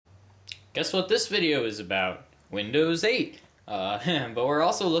Guess what this video is about? Windows 8. But we're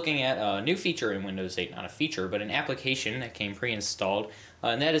also looking at a new feature in Windows 8, not a feature, but an application that came pre-installed,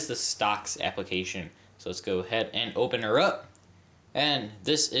 and that is the Stocks application. So let's go ahead and open her up. And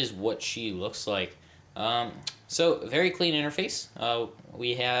this is what she looks like. So very clean interface.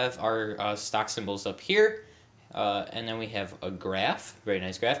 We have our stock symbols up here, and then we have a graph, very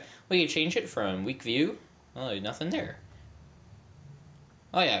nice graph. We can change it from week view. Oh, nothing there.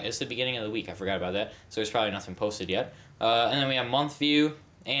 Oh yeah, it's the beginning of the week. I forgot about that. So there's probably nothing posted yet. And then we have month view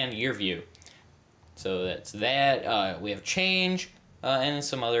and year view. So that's that. We have change and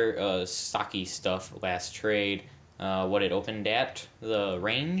some other stocky stuff. Last trade, what it opened at, the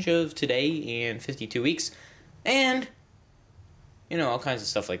range of today and 52 weeks, and all kinds of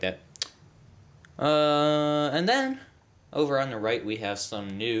stuff like that. And then over on the right we have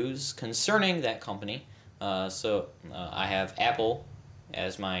some news concerning that company. So I have Apple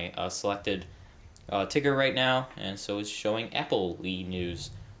as my selected ticker right now, and so it's showing Apple news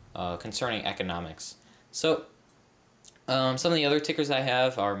concerning economics. So some of the other tickers I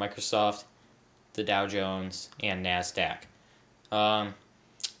have are Microsoft, the Dow Jones, and NASDAQ.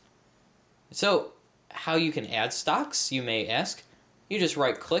 So how you can add stocks, you may ask. You just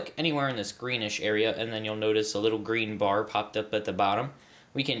right click anywhere in this greenish area, and then you'll notice a little green bar popped up at the bottom.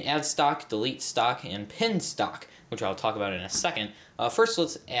 We can add stock, delete stock, and pin stock, which I'll talk about in a second. First,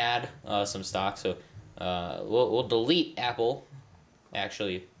 let's add some stock. So we'll delete Apple,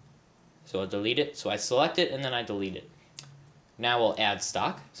 actually. So I'll delete it. So I select it, and then I delete it. Now we'll add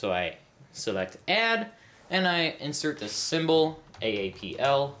stock. So I select add, and I insert the symbol,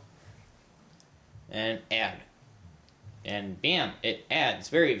 AAPL, and add. And bam, it adds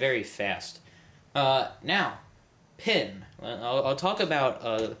very, very fast. Now, pin. I'll talk about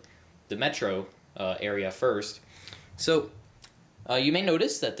the Metro area first. So you may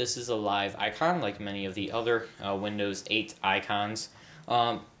notice that this is a live icon like many of the other Windows 8 icons.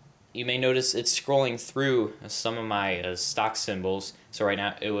 You may notice it's scrolling through some of my stock symbols. So right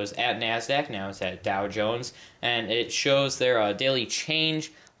now it was at NASDAQ, now it's at Dow Jones, and it shows their daily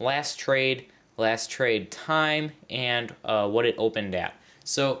change, last trade time, and what it opened at.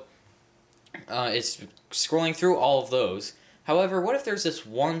 So it's scrolling through all of those. However, what if there's this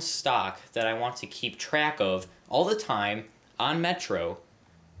one stock that I want to keep track of all the time on Metro?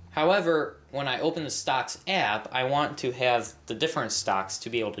 However, when I open the Stocks app, I want to have the different stocks to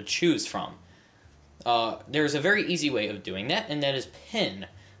be able to choose from. There's a very easy way of doing that, and that is pin.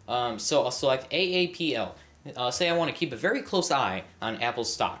 So I'll select AAPL. Say I want to keep a very close eye on Apple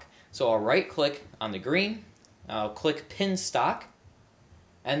stock. So I'll right click on the green, I'll click pin stock,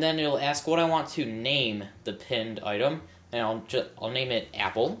 and then it'll ask what I want to name the pinned item, and I'll name it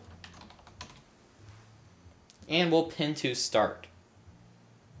Apple, and we'll pin to start.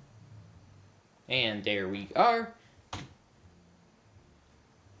 And there we are.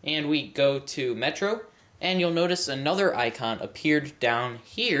 And we go to Metro, and you'll notice another icon appeared down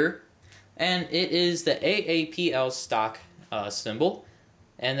here, and it is the AAPL stock symbol.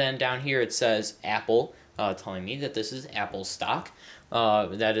 And then down here it says Apple, telling me that this is Apple stock.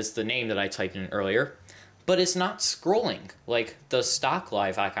 That is the name that I typed in earlier. But it's not scrolling like the stock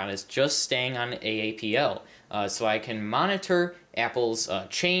live icon. It's just staying on AAPL. So I can monitor Apple's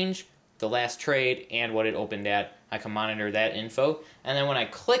change, the last trade, and what it opened at. I can monitor that info. And then when I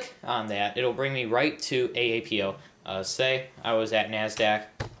click on that, it'll bring me right to AAPL. Say I was at NASDAQ.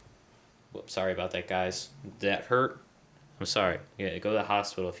 Whoops, sorry about that, guys. Did that hurt? I'm sorry. Yeah, go to the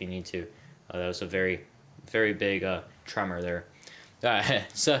hospital if you need to. That was a very, very big tremor there.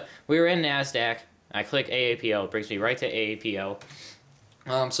 So we were in NASDAQ. I click AAPL. It brings me right to AAPL.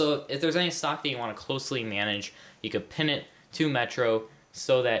 So if there's any stock that you want to closely manage, you could pin it to Metro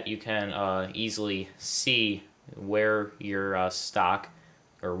so that you can easily see where your stock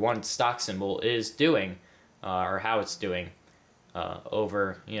or one stock symbol is doing or how it's doing.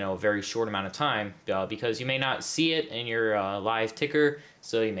 Over a very short amount of time, because you may not see it in your live ticker,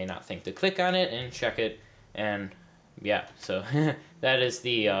 so you may not think to click on it and check it, and yeah, so that is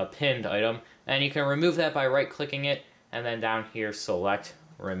the pinned item, and you can remove that by right clicking it, and then down here select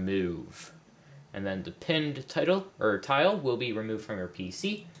remove, and then the pinned tile will be removed from your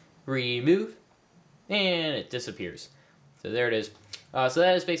PC. Remove, and it disappears. So there it is. So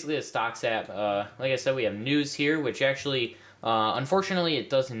that is basically the Stocks app. Like I said, we have news here, which actually unfortunately,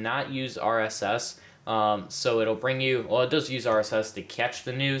 it does not use RSS, so it'll bring you, well, it does use RSS to catch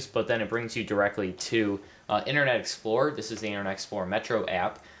the news, but then it brings you directly to Internet Explorer. This is the Internet Explorer Metro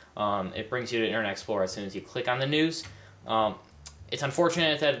app. It brings you to Internet Explorer as soon as you click on the news. It's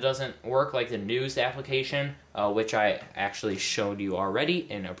unfortunate that it doesn't work like the news application, which I actually showed you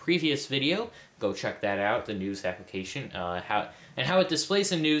already in a previous video. Go check that out, the news application. How it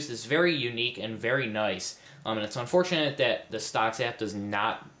displays the news is very unique and very nice. And it's unfortunate that the Stocks app does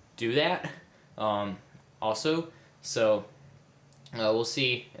not do that. Also, so we'll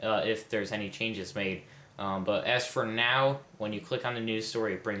see if there's any changes made. But as for now, when you click on the news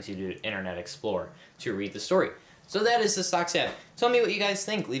story, it brings you to Internet Explorer to read the story. So that is the Stocks app. Tell me what you guys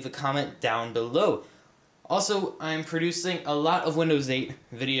think. Leave a comment down below. Also, I'm producing a lot of Windows 8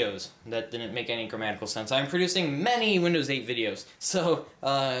 videos. That didn't make any grammatical sense. I'm producing many Windows 8 videos. So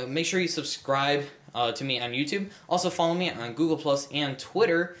make sure you subscribe to me on YouTube. Also follow me on Google Plus and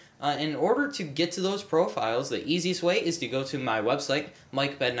Twitter. In order to get to those profiles, the easiest way is to go to my website,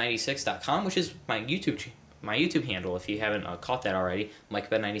 MikeBed96.com, which is my YouTube handle. If you haven't caught that already,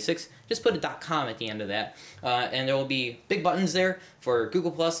 MikeBed96. Just put a .com at the end of that, and there will be big buttons there for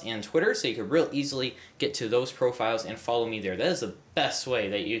Google Plus and Twitter, so you can real easily get to those profiles and follow me there. That is the best way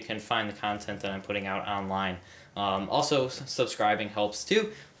that you can find the content that I'm putting out online. Also, subscribing helps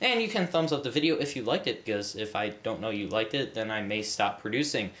too, and you can thumbs up the video if you liked it, because if I don't know you liked it, then I may stop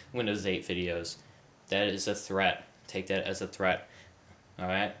producing Windows 8 videos. That is a threat. Take that as a threat.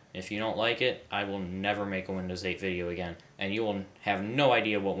 Alright? If you don't like it, I will never make a Windows 8 video again, and you will have no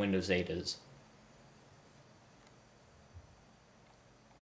idea what Windows 8 is.